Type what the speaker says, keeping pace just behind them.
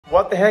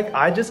What the heck?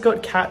 I just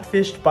got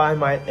catfished by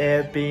my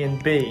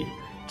Airbnb.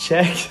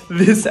 Check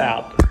this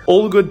out.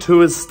 All good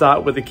tours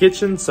start with the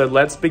kitchen, so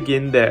let's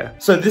begin there.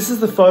 So this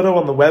is the photo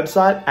on the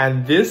website,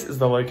 and this is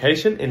the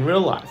location in real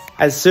life.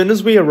 As soon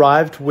as we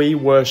arrived, we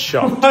were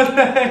shocked. What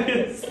the heck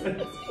is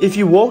this? If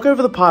you walk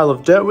over the pile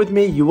of dirt with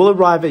me, you will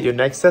arrive at your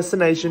next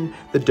destination,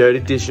 the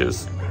dirty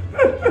dishes.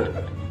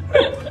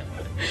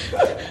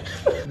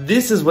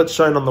 This is what's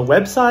shown on the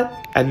website,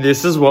 and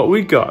this is what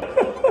we got.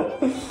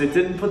 They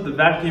didn't put the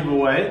vacuum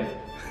away.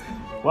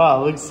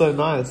 Wow, it looks so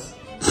nice.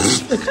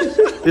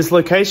 This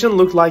location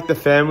looked like the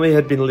family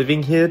had been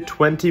living here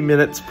 20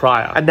 minutes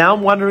prior. And now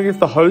I'm wondering if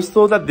the host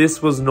thought that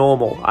this was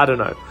normal. I don't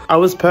know. I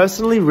was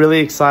personally really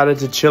excited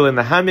to chill in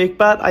the hammock,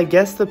 but I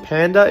guess the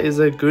panda is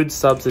a good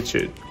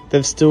substitute.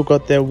 They've still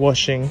got their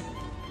washing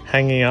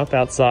hanging up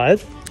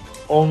outside.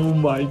 Oh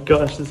my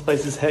gosh, this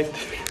place is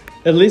hectic.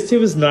 At least he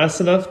was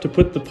nice enough to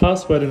put the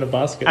password in a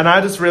basket. And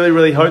I just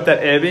really hope that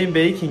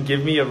Airbnb can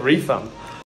give me a refund.